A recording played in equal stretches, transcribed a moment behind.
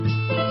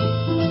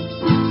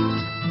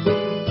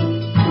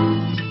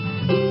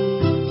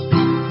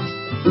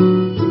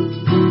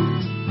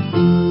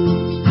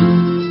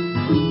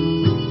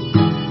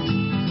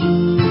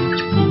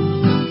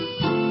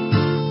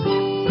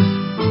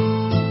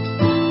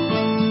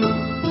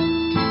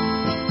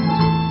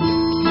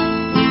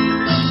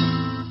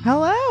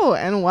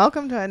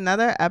welcome to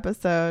another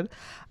episode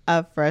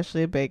of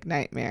Freshly Baked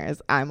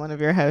Nightmares. I'm one of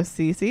your hosts,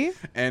 Cece.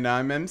 And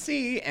I'm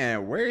MC,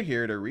 and we're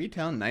here to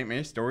retell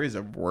nightmare stories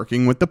of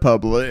working with the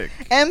public.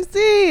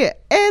 MC,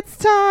 it's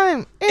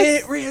time.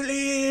 It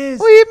really is.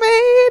 We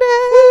made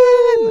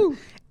it. Woo!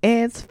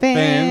 It's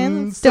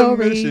fan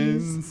stories.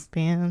 Submissions.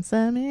 Fan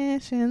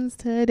submissions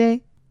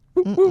today.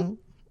 We're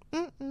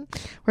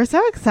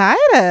so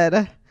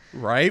excited.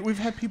 Right? We've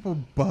had people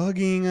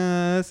bugging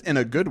us in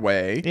a good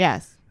way.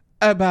 Yes.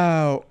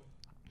 About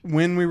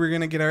when we were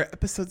going to get our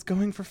episodes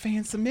going for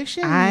fan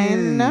submissions. I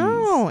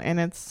know. And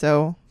it's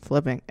so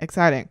flipping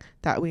exciting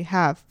that we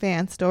have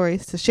fan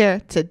stories to share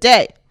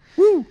today.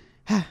 Woo!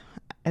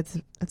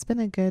 It's been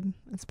a good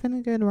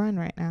run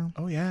right now.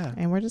 Oh, yeah.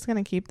 And we're just going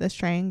to keep this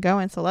train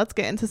going. So let's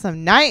get into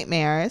some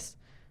nightmares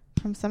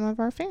from some of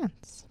our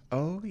fans.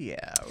 Oh,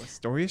 yeah.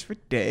 Stories for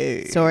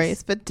days.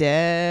 Stories for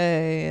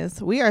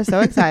days. We are so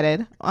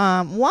excited.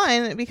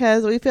 One,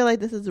 because we feel like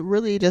this is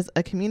really just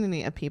a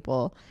community of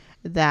people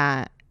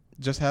that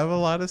just have a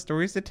lot of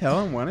stories to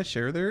tell and want to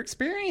share their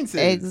experiences.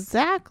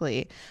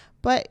 Exactly.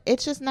 But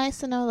it's just nice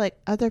to know like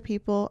other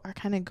people are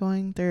kind of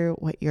going through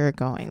what you're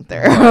going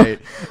through. Right.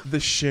 The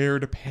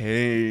shared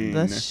pain.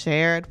 The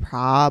shared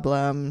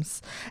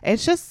problems.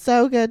 It's just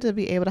so good to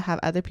be able to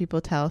have other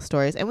people tell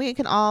stories. And we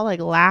can all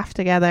like laugh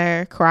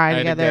together, cry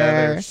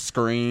together,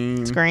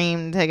 scream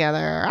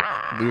together.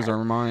 Lose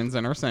our minds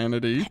and our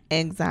sanity.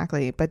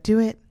 Exactly. But do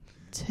it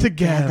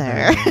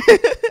together.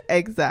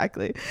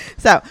 Exactly.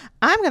 So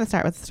I'm going to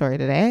start with the story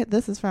today.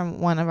 This is from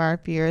one of our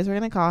viewers. We're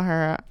going to call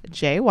her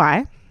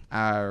JY.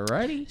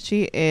 Alrighty.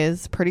 She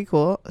is pretty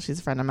cool. She's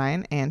a friend of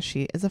mine, and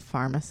she is a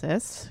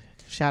pharmacist.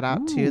 Shout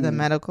out to the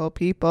medical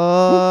people.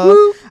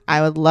 Woo-hoo. I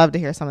would love to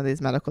hear some of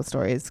these medical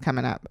stories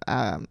coming up.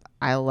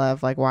 I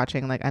love like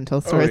watching like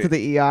Untold Stories of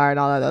the ER and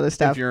all that other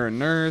stuff. If you're a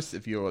nurse,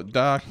 if you're a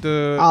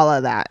doctor, all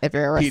of that. If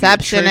you're a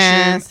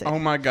receptionist. Oh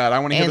my God. I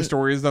want to hear the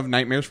stories of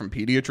nightmares from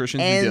pediatricians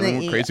dealing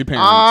with crazy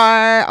parents.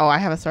 Oh, I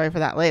have a story for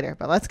that later.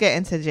 But let's get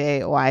into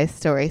JY's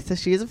story. So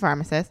she's a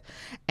pharmacist,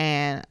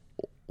 and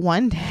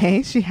one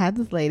day she had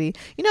this lady.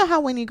 You know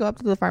how when you go up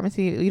to the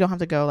pharmacy, you don't have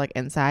to go like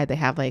inside. They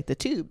have like the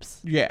tubes.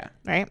 Yeah.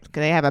 Right?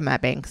 Because they have them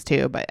at banks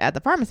too. But at the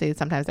pharmacy,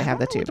 sometimes they have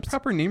the tubes. I don't know what the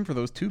proper name for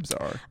those tubes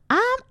are.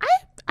 I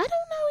don't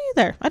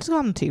know either. I just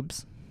call them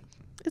tubes.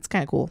 It's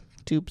kind of cool.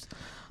 Tubes.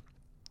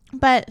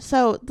 But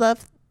so the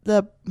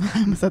I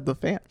almost said the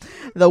fan.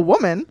 The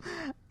woman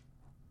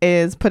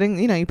is putting,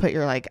 you put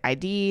your like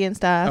ID and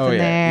stuff in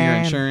there.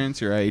 Your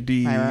insurance, your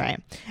ID. Right.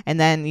 And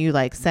then you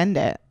like send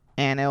it.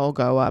 And it will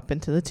go up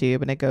into the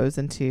tube, and it goes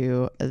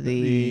into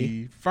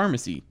the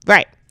pharmacy.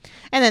 Right.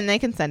 And then they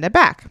can send it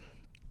back.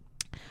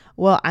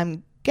 Well, I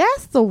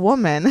guess the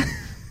woman,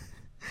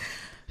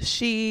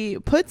 she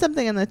put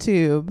something in the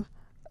tube,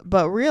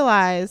 but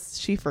realized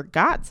she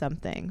forgot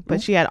something.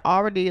 But she had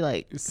already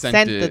like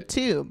sent the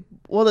tube.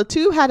 Well, the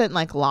tube hadn't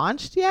like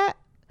launched yet.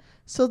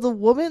 So the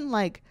woman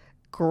like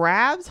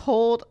grabs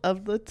hold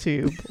of the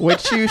tube,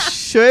 which you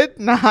should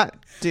not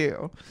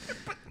do.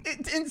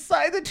 It's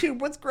inside the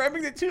tube. What's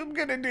grabbing the tube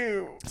gonna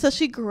do? So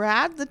she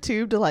grabbed the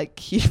tube to like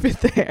keep it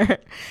there,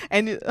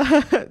 and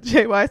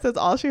JY says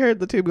all she heard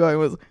the tube going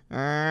was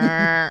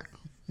because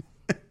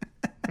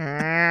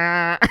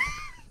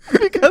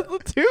the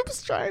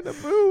tube's trying to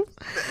move,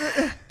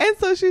 and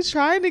so she's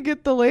trying to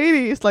get the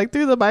lady like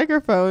through the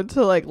microphone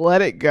to like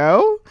let it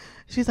go.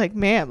 She's like,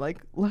 "Ma'am, like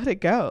let it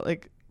go,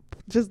 like."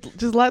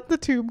 Just let the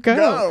tube go.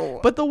 No.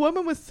 But the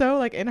woman was so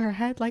like in her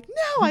head, like,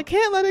 no, I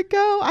can't let it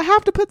go. I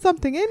have to put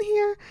something in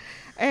here.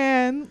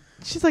 And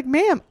she's like,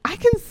 ma'am, I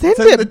can send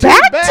it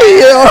back to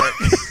you.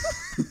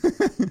 She's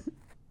like,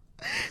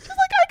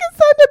 I can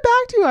send it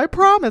back to you. I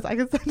promise. I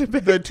can send it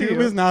back to you. The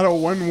tube is not a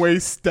one-way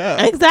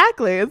step.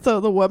 Exactly. And so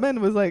the woman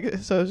was like,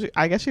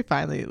 I guess she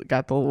finally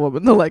got the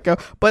woman to let go.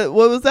 But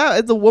what was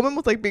that? The woman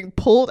was like being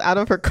pulled out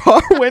of her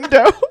car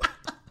window.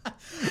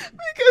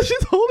 Because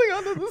she's holding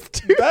onto this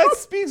tube. That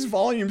speaks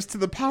volumes to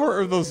the power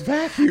of those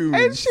vacuums.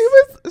 And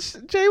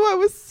JY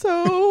was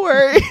so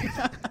worried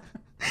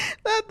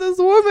that this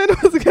woman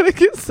was going to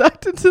get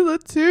sucked into the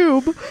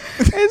tube.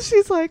 And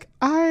she's like,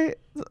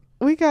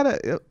 we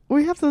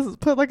have to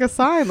put like a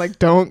sign, like,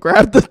 don't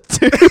grab the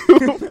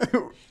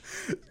tube.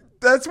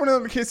 That's one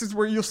of the cases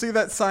where you'll see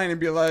that sign and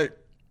be like,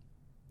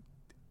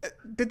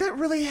 did that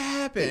really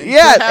happen?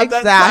 Yeah,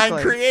 exactly. That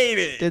sign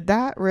created. Did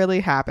that really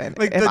happen?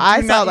 Like if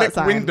I saw that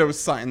sign, Windows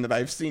sign that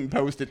I've seen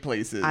posted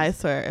places. I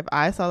swear, if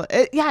I saw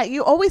it, yeah,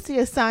 you always see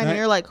a sign and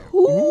you're like,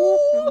 who?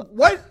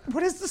 What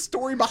is the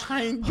story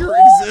behind your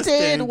existence?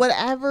 Did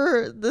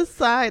whatever the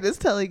sign is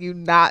telling you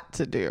not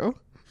to do?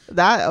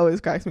 That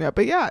always cracks me up.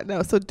 But yeah,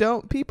 no. So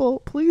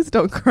please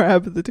don't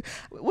grab the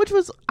which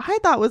I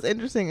thought was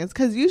interesting is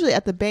because usually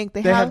at the bank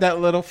they have that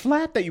little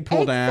flap that you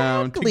pull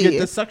down to get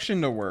the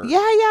suction to work.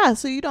 Yeah.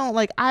 So you don't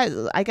like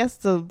I guess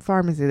the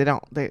pharmacy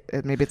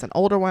maybe it's an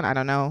older one, I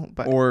don't know,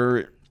 but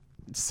or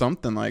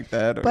something like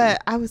that.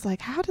 But I was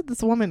like, how did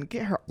this woman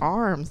get her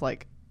arms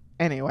like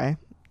anyway?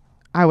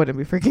 I wouldn't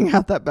be freaking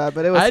out that bad,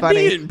 but it was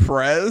funny. I'd be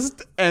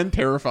impressed and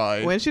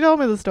terrified. When she told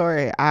me the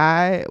story,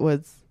 I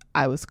was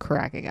I was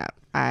cracking up.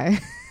 I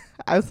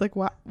was like,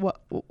 what,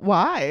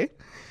 why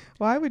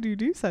would you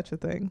do such a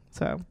thing?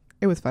 So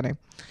it was funny.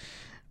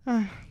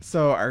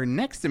 So our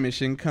next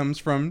submission comes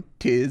from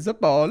Tis a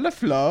Ball of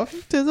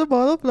Fluff. Tis a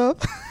ball of fluff.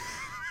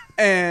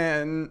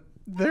 And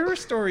their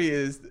story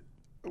is,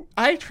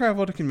 I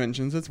travel to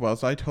conventions as well,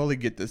 so I totally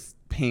get this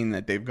pain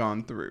that they've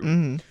gone through.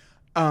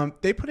 Mm-hmm.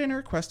 They put in a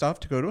request off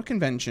to go to a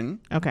convention.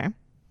 Okay.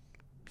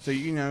 So,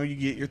 you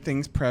get your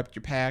things prepped,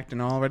 you're packed,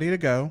 and all ready to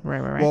go.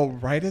 Right. Well,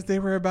 right as they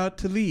were about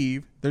to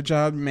leave, their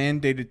job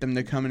mandated them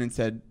to come in and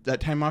said,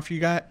 that time off you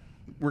got,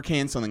 we're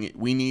canceling it.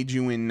 We need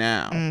you in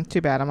now.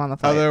 Too bad. I'm on the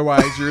flight.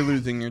 Otherwise, you're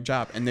losing your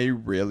job. And they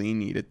really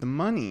needed the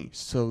money.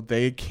 So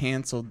they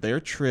canceled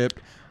their trip,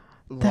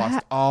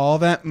 lost all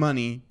that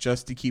money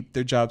just to keep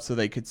their job so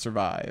they could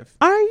survive.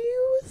 Are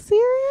you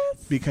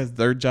serious? Because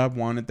their job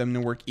wanted them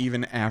to work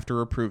even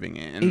after approving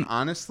it. And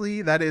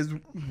honestly, that is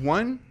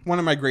one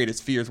of my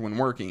greatest fears when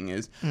working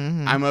is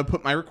I'm going to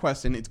put my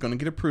request in, it's going to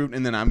get approved,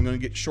 and then I'm going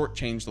to get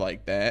shortchanged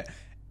like that.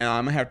 And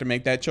I'm going to have to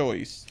make that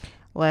choice.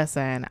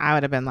 Listen, I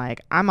would have been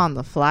like, I'm on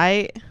the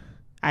flight.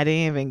 I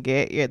didn't even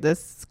get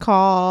this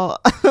call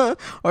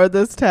or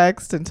this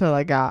text until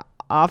I got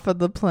off of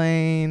the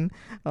plane.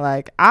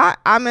 Like,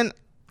 I'm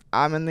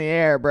in the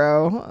air,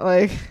 bro.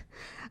 Like,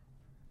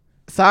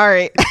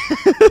 sorry.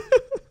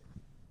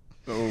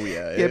 Oh,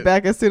 yeah. Get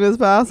back as soon as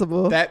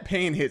possible. That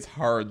pain hits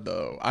hard,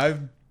 though.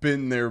 I've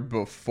been there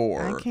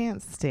before. I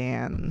can't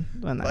stand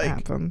when that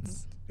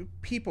happens.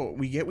 People,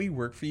 we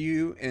work for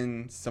you,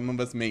 and some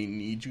of us may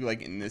need you,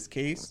 like in this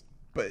case.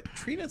 But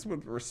treat us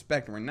with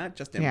respect. We're not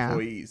just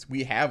employees.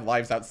 We have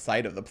lives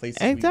outside of the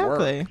places we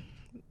work.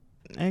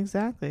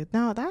 Exactly.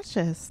 No, that's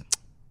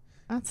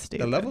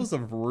stupid. The levels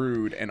of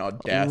rude and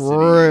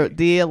audacity.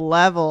 The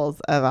levels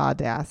of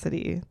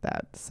audacity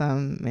that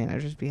some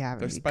managers be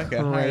having. They're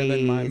spiking higher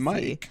than my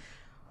mic.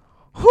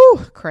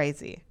 Whew,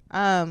 crazy.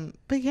 But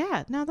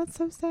yeah, no, that's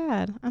so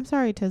sad. I'm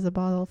sorry, Tis a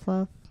Ball of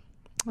Fluff.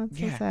 That's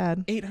so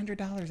sad.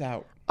 $800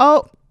 out.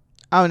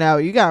 Oh no,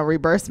 you gotta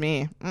reimburse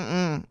me.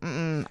 I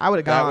would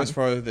have gone. That was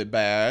for the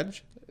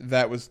badge.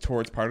 That was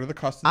towards part of the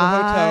cost of the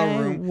hotel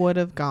room. Would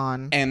have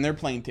gone. And their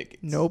plane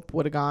tickets. Nope,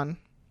 would have gone.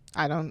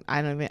 I don't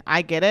even,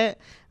 I get it.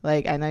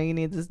 Like, I know you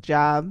need this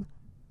job.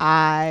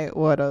 I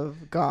would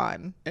have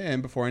gone.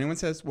 And before anyone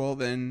says, well,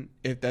 then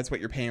if that's what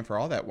you're paying for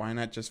all that, why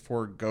not just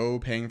forego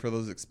paying for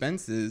those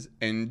expenses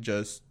and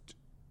just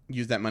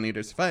use that money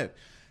to survive?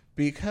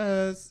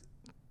 Because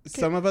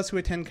some of us who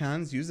attend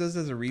cons use this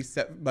as a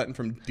reset button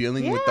from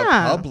dealing with the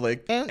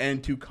public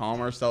and to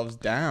calm ourselves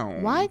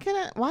down. Why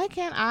can't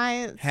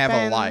I have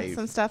a life?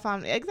 Some stuff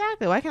on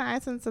exactly? Why can't I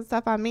spend some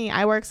stuff on me?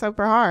 I work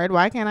super hard.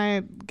 Why can't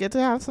I get to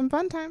have some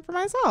fun time for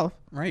myself?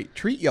 Right.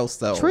 Treat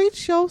yourself.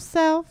 Treat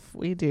yourself.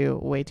 We do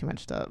way too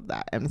much of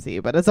that, MC,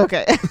 but it's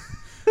okay.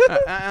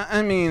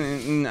 I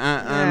mean,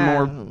 I'm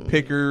more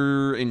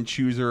picker and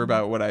chooser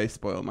about what I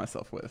spoil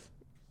myself with.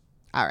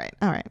 All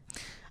right.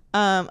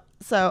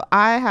 So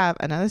I have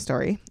another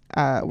story.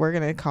 We're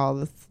going to call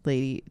this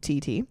lady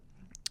TT.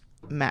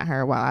 Met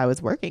her while I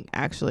was working,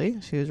 actually.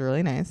 She was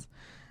really nice.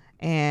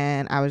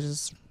 And I was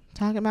just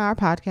talking about our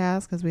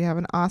podcast because we have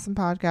an awesome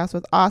podcast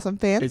with awesome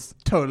fans. It's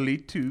totally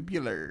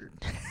tubular.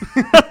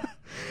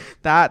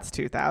 That's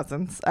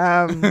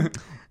 2000s.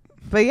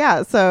 But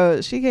yeah,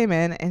 so she came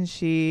in and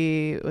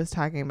she was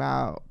talking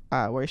about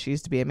where she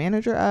used to be a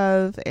manager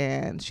of,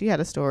 and she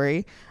had a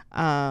story.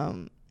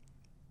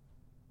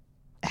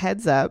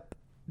 Heads up.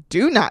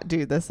 Do not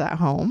do this at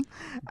home,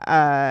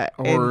 and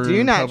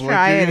do not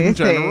try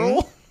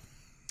anything.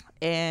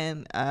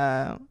 And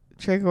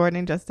trigger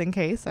warning, just in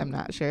case. I'm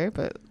not sure,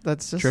 but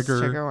that's just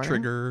trigger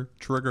warning.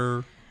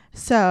 Trigger.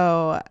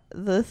 So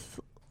this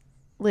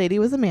lady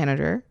was a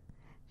manager.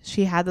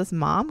 She had this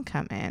mom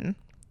come in,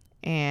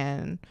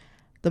 and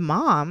the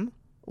mom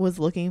was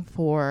looking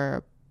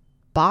for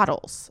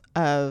bottles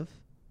of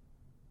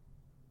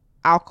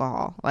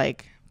alcohol,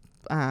 like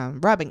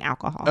rubbing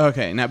alcohol.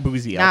 Okay, not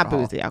boozy alcohol.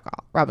 Not boozy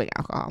alcohol. Rubbing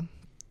alcohol.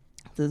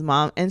 His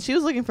mom, and she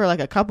was looking for like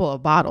a couple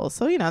of bottles.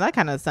 So, that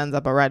kind of sends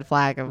up a red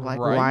flag of like,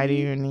 why do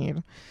you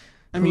need?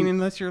 I mean,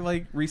 unless you're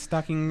like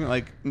restocking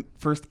like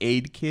first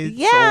aid kits.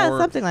 Yeah, or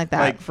something like that.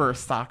 Like for a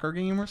soccer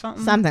game or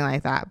something. Something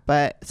like that.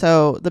 But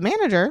so the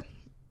manager,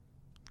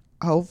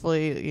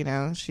 hopefully,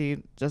 she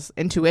just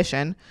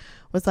intuition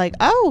was like,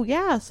 oh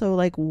yeah. So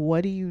like,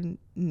 what do you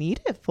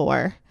need it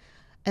for?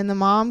 And the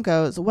mom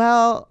goes,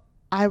 well,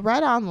 I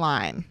read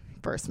online.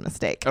 First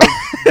mistake.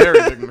 Oh,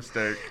 very big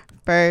mistake.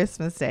 First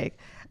mistake.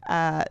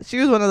 She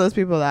was one of those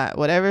people that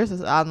whatever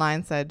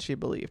online said, she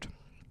believed.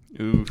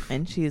 Oof.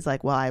 And she's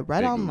like, well, I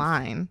read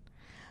online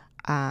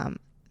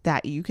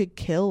that you could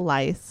kill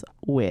lice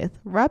with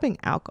rubbing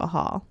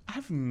alcohol.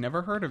 I've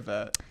never heard of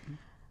that.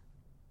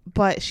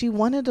 But she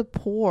wanted to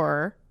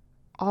pour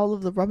all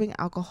of the rubbing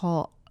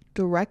alcohol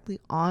directly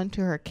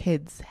onto her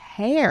kids'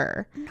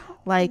 hair,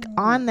 like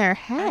on their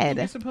head.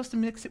 You're supposed to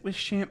mix it with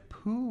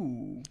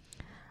shampoo.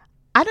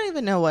 I don't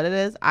even know what it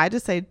is. I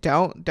just say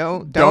don't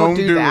do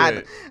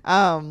that.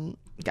 It.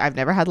 I've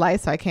never had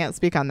lice, so I can't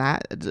speak on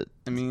that.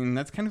 I mean,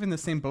 that's kind of in the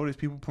same boat as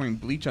people pouring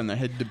bleach on their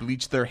head to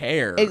bleach their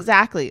hair.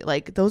 Exactly.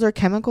 Like, those are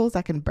chemicals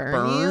that can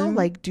burn you.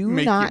 Like, do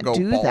not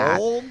do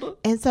bald. That.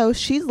 And so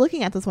she's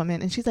looking at this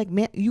woman and she's like,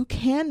 man, you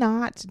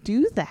cannot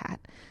do that.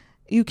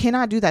 You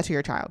cannot do that to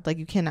your child. Like,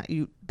 you cannot,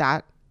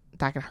 that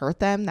can hurt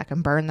them. That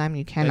can burn them.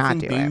 You cannot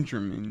do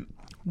it.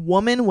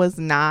 Woman was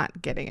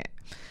not getting it.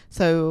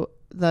 So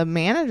the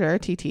manager,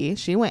 TT,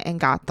 she went and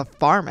got the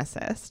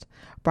pharmacist,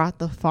 brought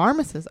the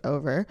pharmacist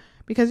over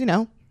because, you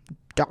know,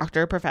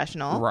 doctor,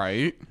 professional.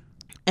 Right.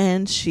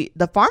 And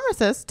the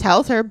pharmacist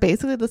tells her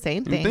basically the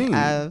same thing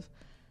of,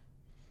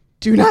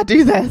 do not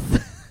do this.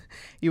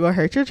 You will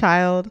hurt your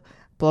child,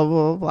 blah,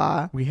 blah, blah,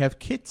 blah. We have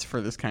kits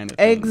for this kind of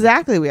thing.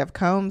 Exactly. We have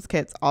combs,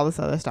 kits, all this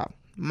other stuff.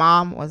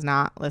 Mom was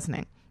not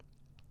listening.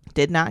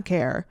 Did not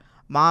care.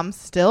 Mom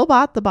still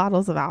bought the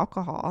bottles of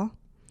alcohol.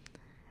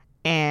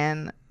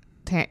 And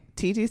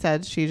TT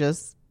said she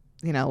just,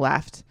 you know,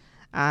 left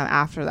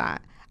after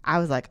that. I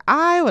was like,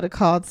 I would have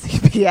called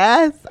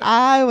CPS.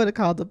 I would have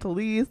called the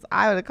police.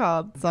 I would have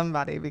called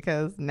somebody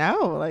because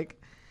no.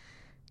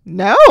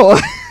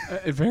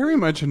 Very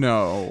much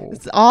no.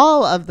 It's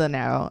all of the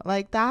no.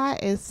 Like,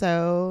 that is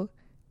so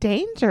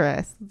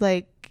dangerous.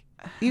 Like,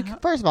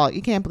 first of all,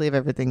 you can't believe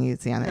everything you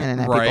see on the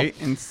internet. Right.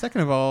 People. And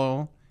second of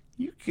all,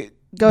 you could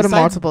go to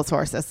multiple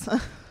sources.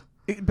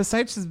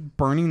 Besides just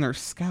burning their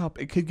scalp,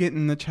 it could get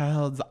in the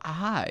child's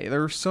eye.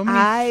 There are so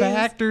many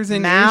factors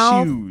and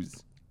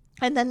issues.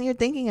 And then you're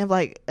thinking of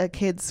like a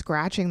kid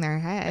scratching their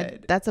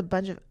head. That's a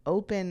bunch of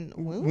open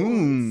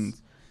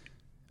wounds.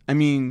 I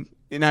mean,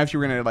 now if you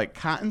were going to like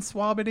cotton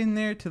swab it in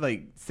there to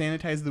like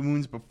sanitize the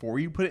wounds before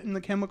you put it in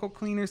the chemical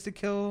cleaners to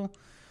kill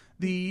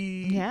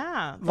the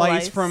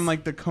lice from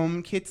like the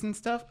comb kits and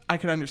stuff, I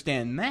could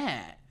understand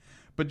that.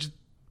 But just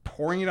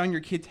pouring it on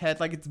your kid's head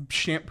like it's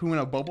shampoo in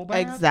a bubble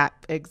bath?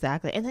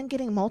 Exactly. And then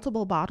getting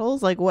multiple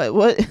bottles? Like what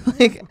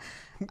like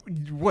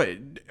what?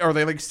 Are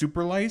they like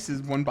super lice?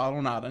 Is one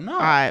bottle not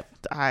enough?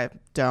 I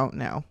don't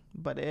know.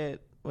 But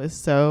it was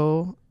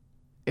so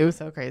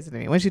crazy to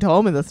me. When she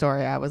told me the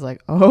story, I was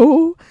like,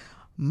 oh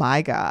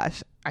my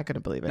gosh. I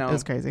couldn't believe it. It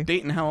was crazy.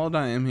 Dating how old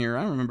I am here.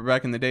 I remember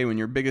back in the day when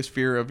your biggest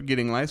fear of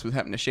getting lice was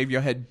having to shave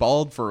your head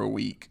bald for a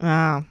week.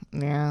 Oh,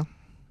 yeah.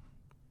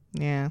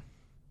 Yeah.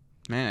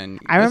 Man,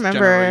 I remember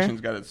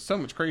generation's got it so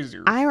much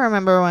crazier. I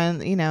remember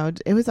when, you know,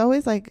 it was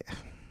always like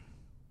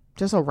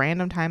just a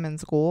random time in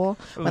school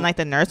when like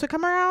the nurse would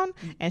come around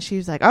and she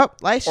was like, oh,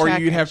 lice check. Or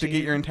you'd have to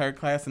get your entire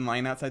class in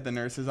line outside the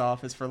nurse's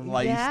office for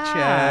lice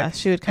check.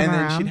 She would come around.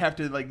 And then she'd have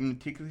to like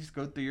meticulously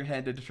go through your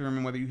head to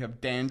determine whether you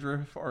have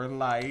dandruff or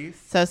lice.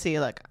 So see,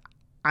 look,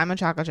 I'm a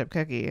chocolate chip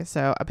cookie.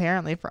 So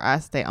apparently for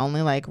us, they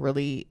only like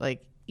really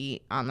like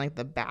eat on like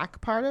the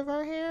back part of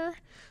our hair.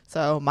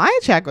 So my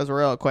check was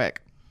real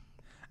quick.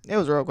 It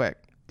was real quick.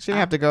 She didn't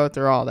have to go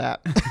through all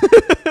that.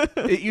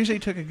 It usually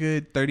took a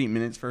good 30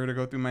 minutes for her to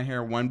go through my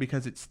hair. One,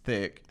 because it's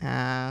thick.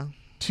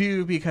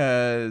 Two,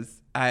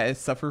 because I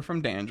suffer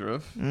from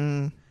dandruff.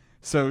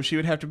 So she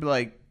would have to be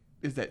like,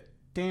 is that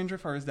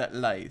dandruff or is that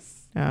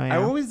lice? Oh, yeah.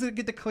 I always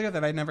get to clear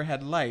that I never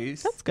had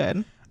lice. That's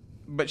good.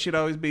 But she'd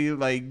always be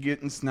like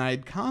getting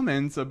snide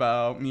comments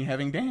about me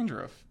having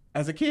dandruff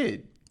as a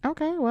kid.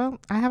 Okay, well,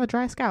 I have a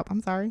dry scalp.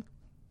 I'm sorry.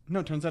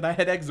 No, turns out I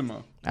had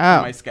eczema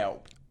on my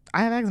scalp.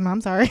 I have eczema.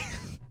 I'm sorry.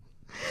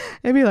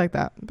 It'd be like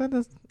that, but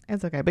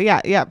it's okay. But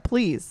yeah,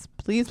 please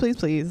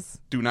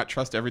do not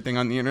trust everything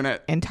on the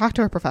internet and talk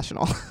to a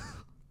professional.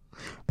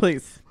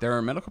 Please. There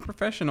are medical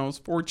professionals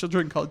for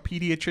children called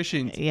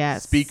pediatricians.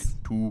 Yes. Speak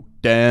to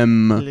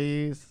them.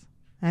 Please.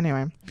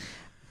 Anyway,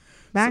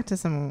 back to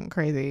some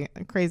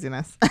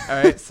craziness.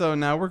 All right, so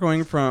now we're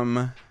going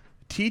from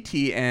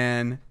TT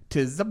and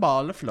Tis a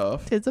Ball of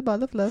Fluff. Tis a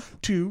Ball of Fluff.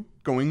 To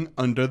going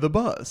under the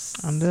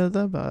bus. Under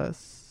the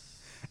bus.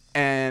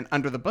 And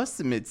Under the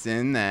Bus admits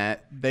in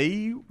that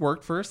they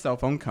worked for a cell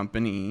phone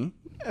company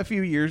a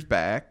few years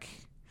back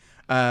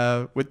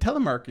with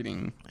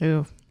telemarketing.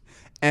 Ooh.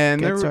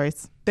 And good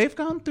stories. They've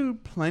gone through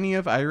plenty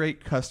of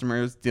irate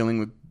customers dealing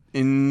with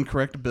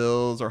incorrect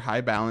bills or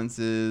high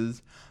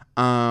balances.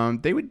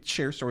 They would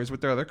share stories with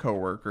their other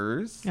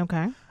coworkers.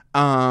 Okay.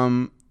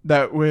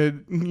 That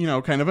would, you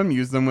know, kind of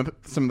amuse them with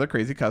some of the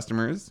crazy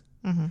customers.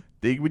 Mm-hmm.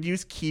 They would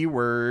use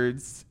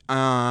keywords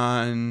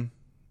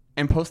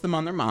and post them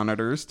on their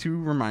monitors to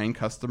remind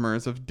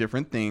customers of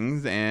different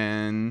things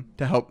and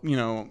to help, you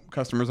know,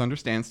 customers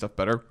understand stuff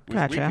better.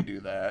 Gotcha. We could do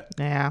that.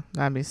 Yeah,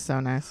 that'd be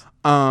so nice.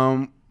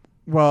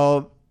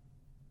 Well,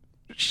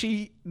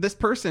 this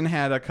person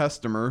had a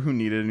customer who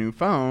needed a new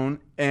phone,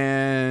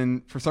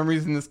 and for some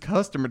reason this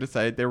customer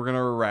decided they were going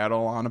to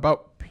rattle on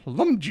about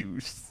plum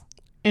juice.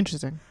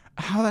 Interesting.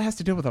 How that has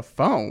to do with a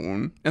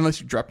phone,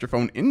 unless you dropped your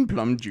phone in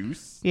plum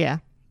juice. Yeah.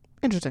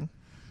 Interesting.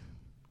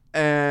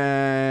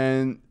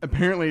 And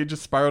apparently it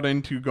just spiraled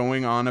into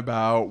going on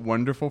about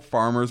wonderful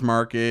farmers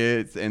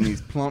markets and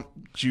these plump,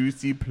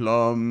 juicy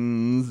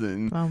plums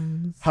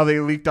and how they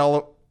leaked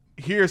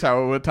here's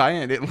how it would tie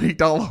in. It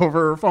leaked all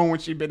over her phone when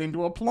she bit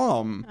into a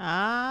plum.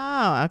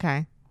 Oh,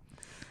 okay.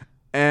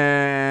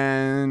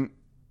 And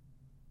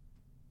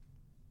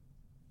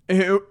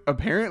It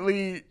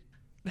apparently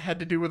had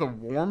to do with a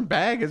warm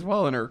bag as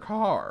well in her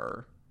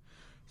car.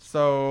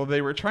 So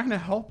they were trying to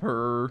help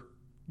her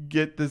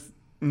get this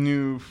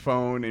new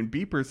phone and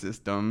beeper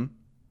system.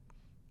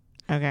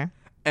 Okay.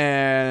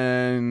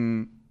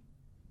 And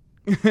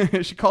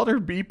she called her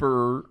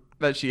beeper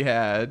that she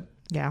had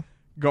Yeah.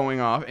 going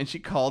off, and she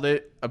called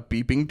it a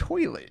beeping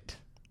toilet.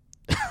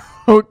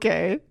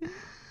 Okay.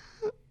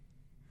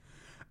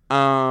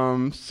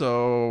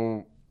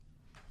 So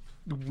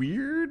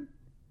weird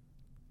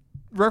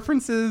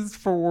references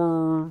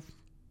for,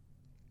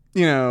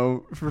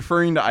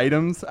 referring to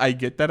items. I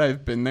get that.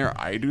 I've been there.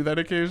 I do that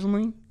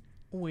occasionally.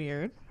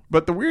 Weird.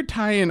 But the weird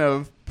tie-in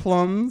of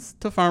plums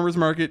to farmer's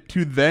market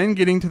to then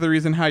getting to the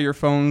reason how your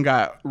phone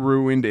got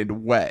ruined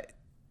and wet.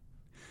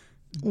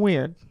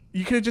 Weird.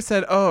 You could have just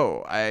said,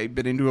 oh, I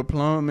bit into a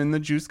plum and the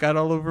juice got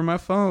all over my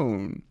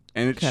phone.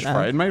 And it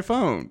fried my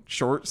phone.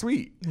 Short,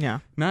 sweet. Yeah.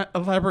 Not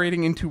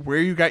elaborating into where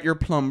you got your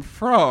plum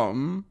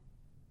from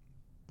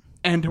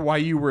and why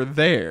you were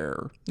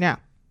there. Yeah.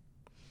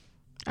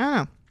 I don't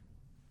know.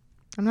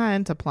 I'm not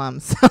into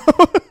plums. So.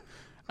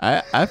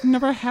 I've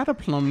never had a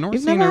plum nor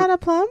You've seen never had a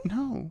plum?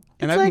 No.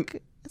 And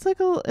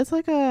it's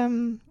like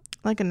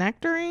a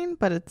nectarine,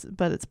 but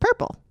it's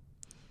purple.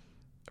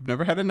 I've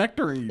never had a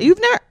nectarine. You've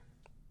never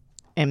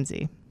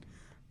MZ.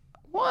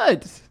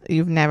 What?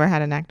 You've never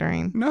had a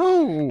nectarine?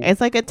 No. It's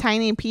like a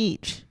tiny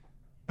peach.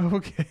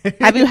 Okay.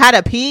 Have you had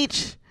a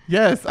peach?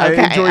 Yes, Okay,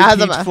 I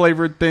enjoy peach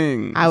flavored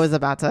things. I was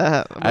about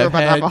to have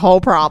a whole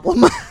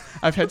problem.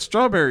 I've had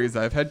strawberries.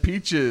 I've had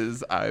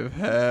peaches. I've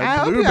had I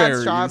hope you blueberries.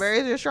 had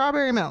strawberries or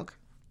strawberry milk.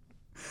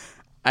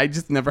 I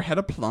just never had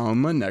a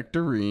plum, a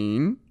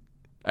nectarine.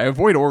 I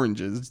avoid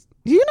oranges.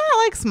 Do you not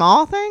like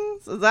small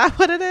things? Is that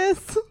what it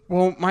is?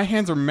 Well, my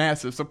hands are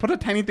massive, so put a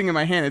tiny thing in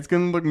my hand. It's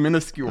going to look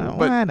minuscule. Oh,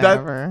 but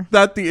whatever.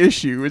 that's the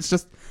issue. It's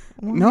just,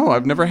 no,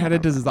 I've never had a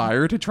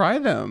desire to try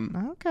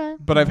them. Okay.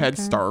 But I've had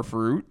star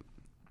fruit.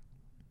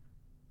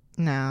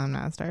 No, I'm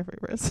not a star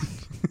fruit person.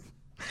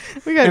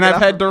 And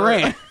I've had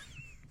durian.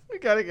 We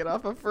got to get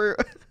off of fruit.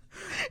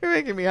 You're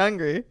making me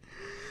hungry.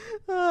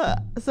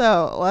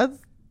 So let's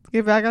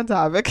get back on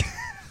topic.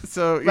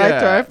 So,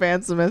 back to our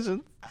fan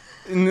submissions.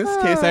 In this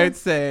case, I'd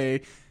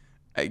say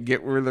I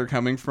get where they're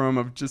coming from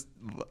of just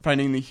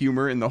finding the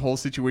humor in the whole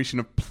situation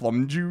of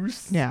plum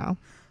juice. Yeah.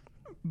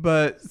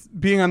 But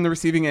being on the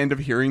receiving end of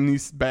hearing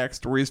these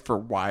backstories for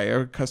why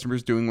a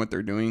customer's doing what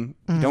they're doing,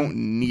 you don't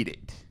need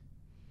it.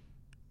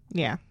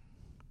 Yeah.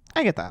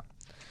 I get that.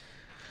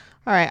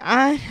 All right.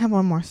 I have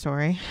one more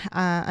story.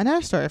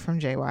 Another story from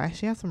JY.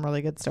 She has some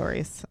really good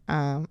stories.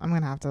 I'm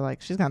going to have to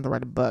she's going to have to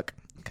write a book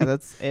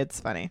because it's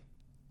funny.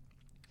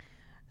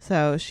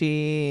 So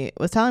she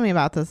was telling me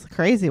about this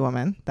crazy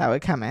woman that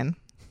would come in.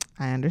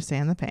 I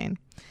understand the pain.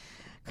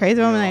 Crazy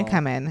woman that would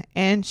come in,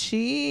 and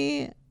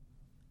she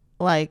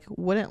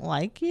wouldn't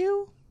like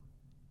you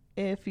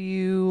if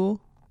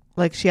you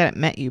she hadn't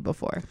met you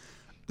before.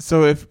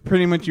 So if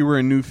pretty much you were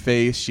a new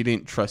face, she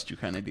didn't trust you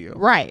kind of deal.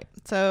 Right.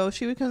 So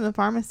she would come to the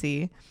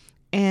pharmacy,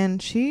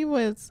 and she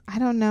was, I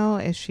don't know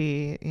if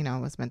she,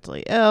 was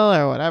mentally ill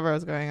or whatever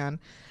was going on,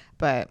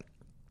 but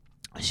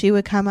she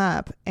would come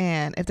up,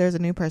 and if there's a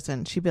new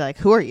person, she'd be like,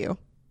 who are you?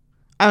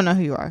 I don't know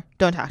who you are.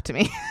 Don't talk to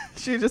me.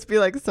 She'd just be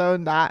so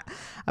not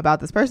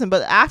about this person.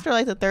 But after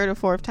the third or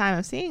fourth time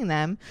of seeing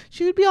them,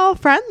 she would be all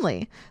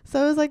friendly.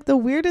 So it was the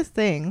weirdest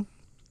thing.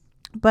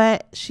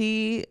 But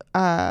she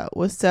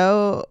was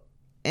so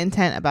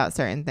intent about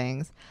certain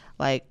things.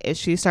 If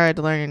she started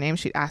to learn your name,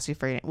 she'd ask you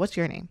for your name. What's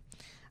your name?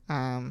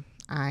 I'm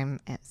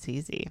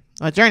CZ.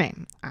 What's your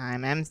name?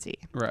 I'm MC.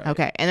 Right.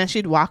 Okay. And then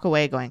she'd walk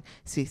away going,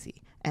 CC,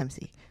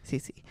 MC,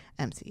 CC,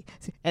 MC.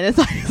 And it's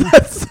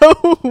that's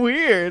so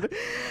weird.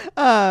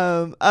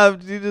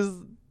 You just,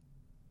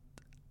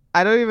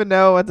 I don't even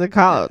know what to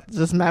call it.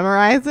 Just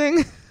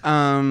memorizing.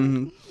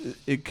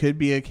 It could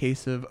be a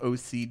case of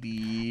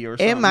OCD or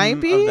something It might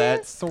be of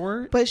that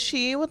sort. But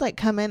she would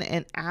come in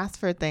and ask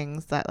for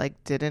things that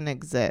didn't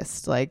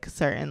exist,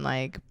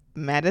 certain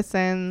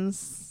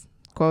medicines,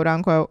 quote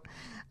unquote,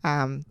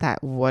 that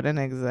wouldn't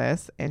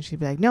exist. And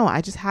she'd be like, no,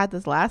 I just had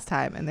this last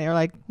time. And they were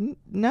like,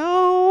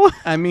 no.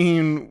 I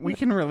mean, we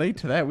can relate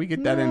to that. We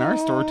get that in our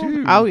store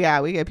too. Oh yeah,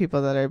 we get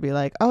people that are be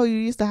like, oh, you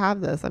used to have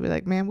this. I'd be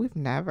like, man, we've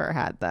never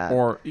had that.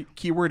 Or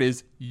keyword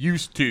is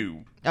used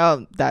to.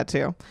 Oh, that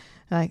too.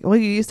 Well,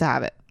 you used to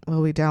have it.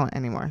 Well, we don't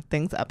anymore.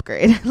 Things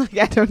upgrade.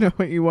 I don't know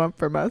what you want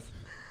from us.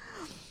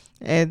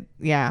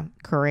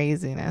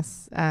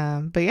 Craziness.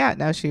 But yeah,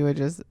 no, she would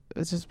just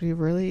be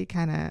really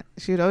kind of,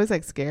 she would always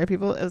scare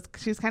people.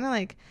 She was kind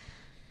of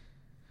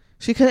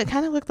she could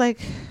kind of look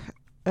like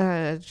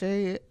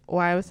JY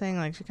was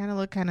saying, she kind of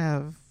looked kind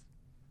of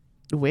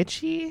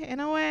witchy in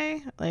a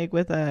way,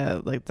 with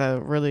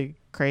the really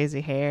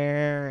crazy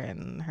hair,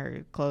 and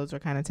her clothes were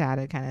kind of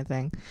tatted kind of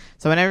thing.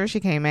 So whenever she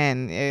came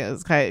in, it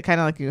was kind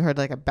of you heard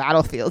a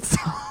Battlefield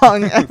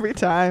song every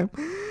time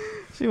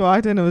she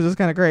walked in. It was just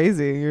kind of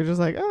crazy. You're just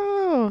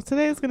oh,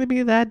 today's gonna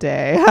be that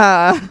day.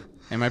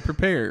 Am I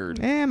prepared?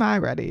 Am I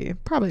ready?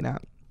 Probably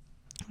not.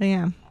 But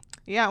yeah,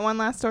 You got one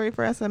last story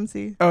for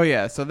SMC? Oh,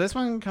 yeah. So this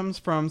one comes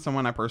from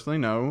someone I personally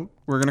know.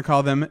 We're going to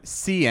call them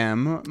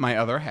CM, my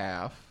other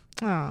half.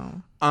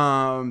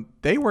 Oh.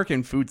 They work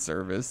in food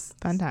service.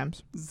 Fun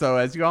times. So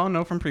as you all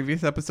know from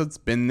previous episodes,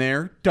 been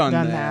there, done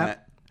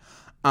that.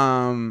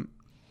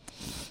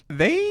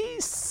 They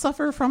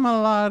suffer from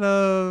a lot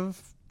of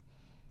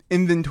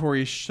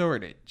inventory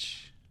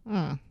shortage.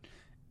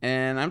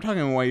 And I'm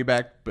talking way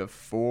back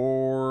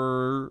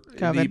before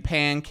COVID. the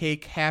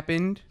pancake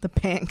happened. The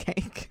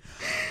pancake.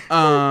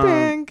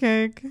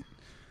 Pancake.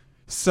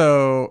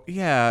 So,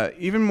 yeah,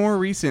 even more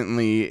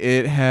recently,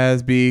 it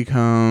has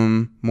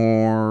become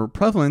more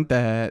prevalent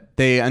that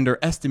they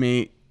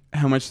underestimate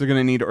how much they're going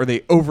to need, or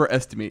they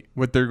overestimate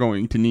what they're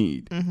going to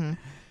need. Mm-hmm.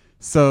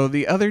 So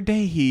the other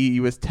day he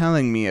was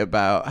telling me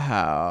about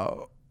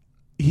how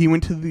he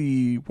went to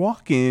the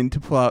walk-in to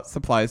pull out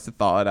supplies to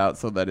thaw it out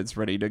so that it's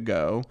ready to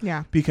go.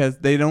 Yeah. Because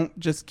they don't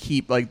just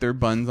keep like their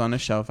buns on a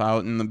shelf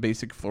out in the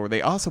basic floor.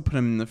 They also put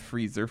them in the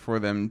freezer for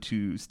them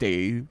to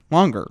stay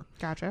longer.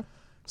 Gotcha.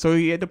 So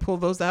he had to pull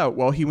those out.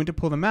 Well, he went to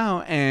pull them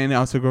out and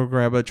also go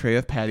grab a tray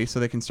of patties so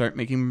they can start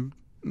making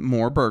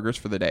more burgers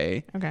for the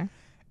day. Okay.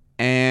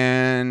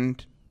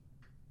 And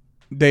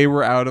they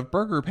were out of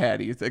burger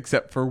patties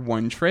except for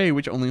one tray,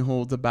 which only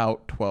holds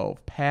about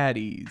 12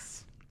 patties.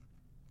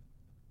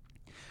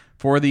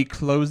 For the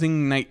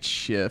closing night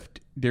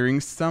shift during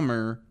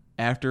summer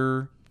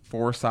after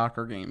 4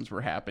 soccer games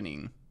were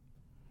happening.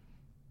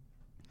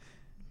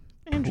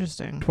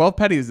 Interesting. 12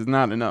 patties is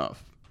not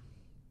enough.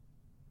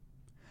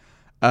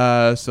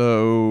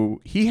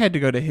 So he had to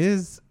go to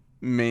his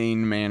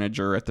main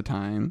manager at the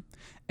time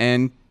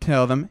and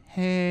tell them,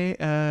 hey,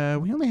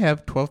 we only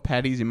have 12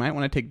 patties. You might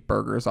want to take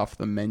burgers off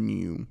the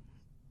menu.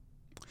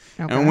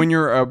 Okay. And when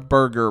you're a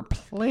burger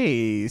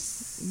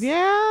place,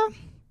 yeah,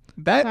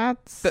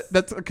 that's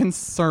a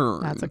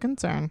concern. That's a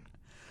concern.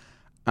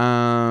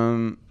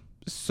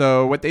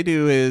 So what they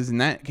do is, in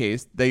that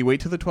case, they wait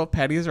till the 12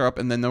 patties are up,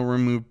 and then they'll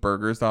remove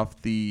burgers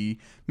off the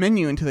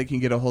menu until they can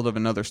get a hold of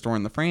another store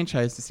in the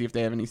franchise to see if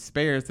they have any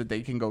spares that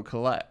they can go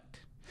collect.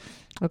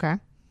 Okay.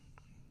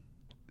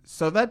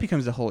 So that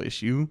becomes a whole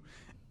issue.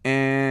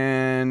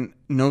 And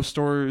no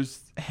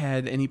stores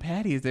had any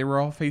patties. They were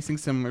all facing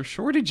similar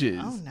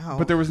shortages. Oh, no.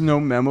 But there was no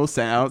memo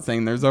sent out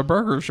saying there's a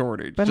burger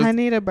shortage. But Just I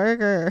need a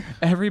burger.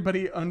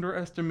 everybody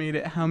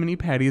underestimated how many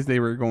patties they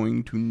were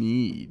going to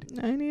need.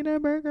 I need a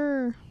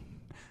burger.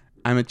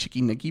 I'm a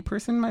chicky nuggy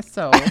person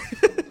myself.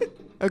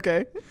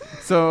 Okay.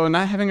 So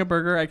not having a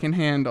burger I can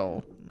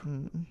handle.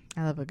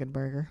 I love a good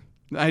burger.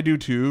 I do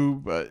too,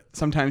 but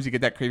sometimes you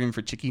get that craving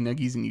for chicky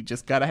nuggies and you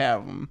just gotta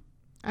have them.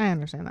 I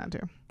understand that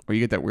too. Or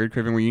you get that weird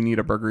craving where you need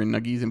a burger and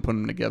nuggies and put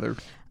them together.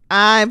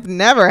 I've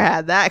never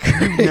had that.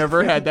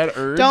 Never had that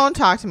urge? Don't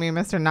talk to me,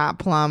 Mr. Not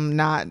Plum,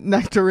 not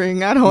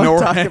Nectaring. I don't want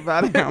to talk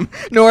about ham. him.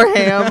 Nor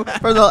ham.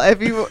 For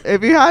the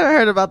if you haven't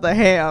heard about the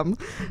ham,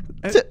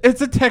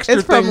 it's a texture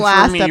it's from thing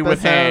last for me episode.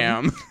 with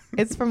ham.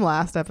 It's from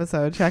last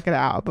episode. Check it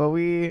out. But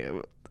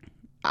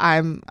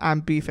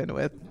I'm beefing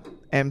with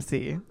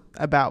MC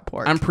about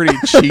pork. I'm pretty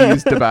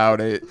cheesed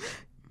about it.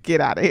 Get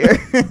out of here.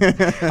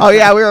 Oh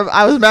yeah,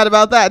 I was mad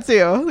about that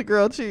too. The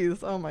grilled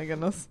cheese. Oh my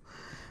goodness.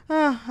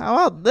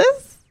 Well,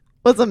 this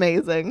was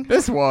amazing.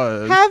 This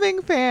was.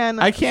 Having fan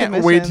I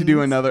can't wait to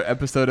do another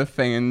episode of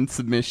fan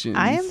submissions.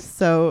 I am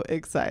so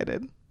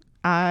excited.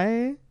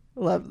 I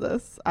love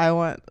this. I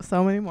want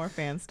so many more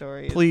fan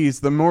stories.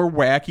 Please, the more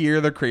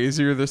wackier, the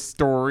crazier the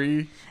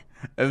story,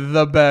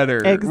 the better.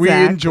 Exactly. We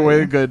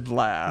enjoy a good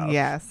laugh.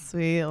 Yes,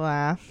 we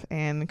laugh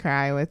and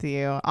cry with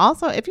you.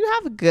 Also, if you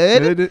have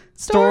good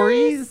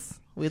stories,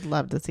 we'd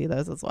love to see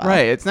those as well.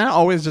 Right. It's not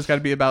always just got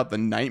to be about the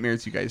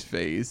nightmares you guys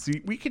face.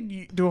 We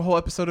could do a whole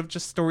episode of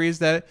just stories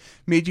that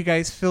made you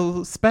guys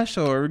feel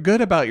special or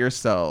good about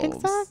yourselves.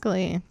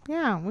 Exactly.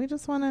 Yeah, we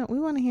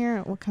want to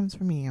hear what comes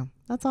from you.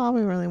 That's all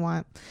we really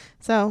want.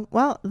 So,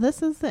 well,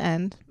 this is the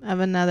end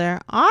of another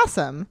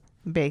awesome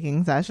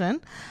baking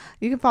session.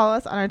 You can follow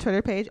us on our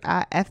Twitter page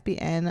at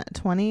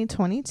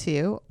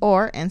FBN2022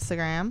 or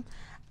Instagram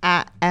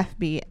at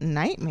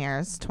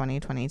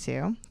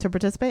FBNightmares2022 to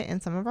participate in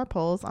some of our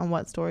polls on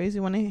what stories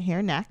you want to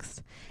hear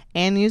next,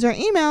 and use our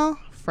email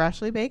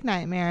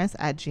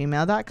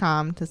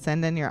freshlybakednightmares@gmail.com to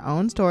send in your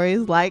own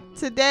stories like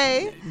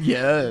today.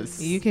 Yes.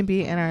 You can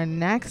be in our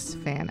next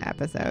fan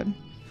episode.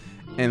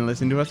 And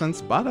listen to us on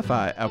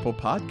Spotify, Apple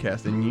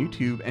Podcasts, and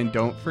YouTube. And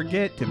don't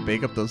forget to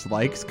bake up those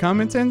likes,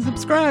 comments, and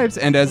subscribes.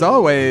 And as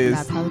always,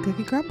 That's how the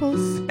cookie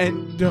crumbles.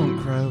 and don't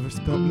cry over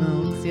spilt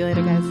milk. See you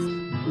later, guys.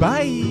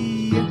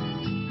 Bye.